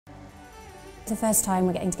For the first time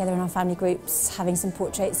we're getting together in our family groups, having some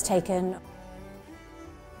portraits taken.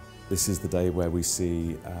 This is the day where we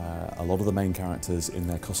see a lot of the main characters in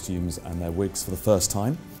their costumes and their wigs for the first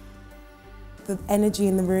time. The energy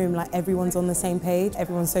in the room, like everyone's on the same page,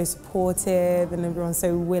 everyone's so supportive and everyone's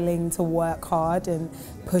so willing to work hard and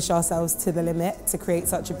push ourselves to the limit to create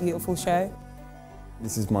such a beautiful show.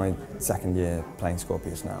 This is my second year playing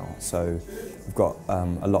Scorpius now, so we've got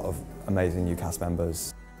a lot of amazing new cast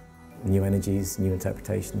members. New energies, new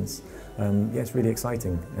interpretations. Yeah, it's really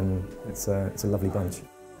exciting and it's a lovely bunch.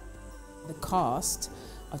 The cast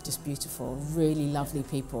are just beautiful, really lovely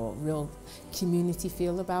people, real community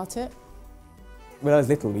feel about it. When I was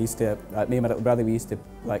little, we used to, me and my little brother, we used to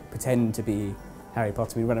pretend to be Harry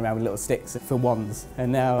Potter. We'd run around with little sticks for wands,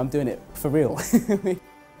 and now I'm doing it for real.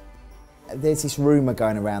 There's this rumour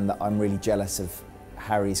going around that I'm really jealous of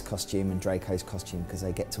Harry's costume and Draco's costume because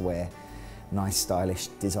they get to wear nice, stylish,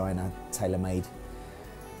 designer, tailor-made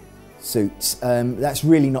suits. That's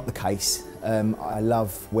really not the case. I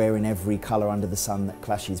love wearing every colour under the sun that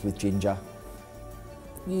clashes with ginger.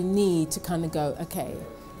 You need to kind of go, okay,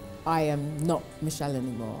 I am not Michelle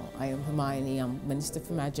anymore. I am Hermione, I'm Minister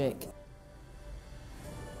for Magic.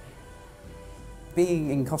 Being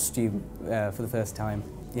in costume for the first time,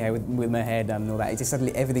 yeah, with my hair done and all that, it just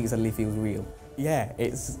suddenly, everything suddenly feels real. Yeah,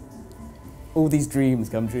 it's all these dreams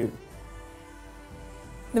come true.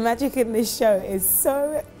 The magic in this show is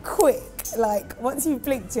so quick. Like, once you've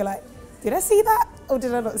blinked, you're like, did I see that? Or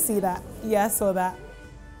did I not see that? Yeah, I saw that.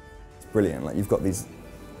 It's brilliant. Like, you've got these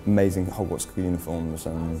amazing Hogwarts uniforms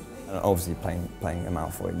and obviously playing a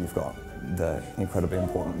Malfoy, you've got the incredibly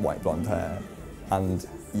important white blonde hair. And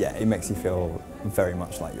yeah, it makes you feel very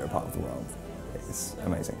much like you're a part of the world. It's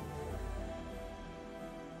amazing.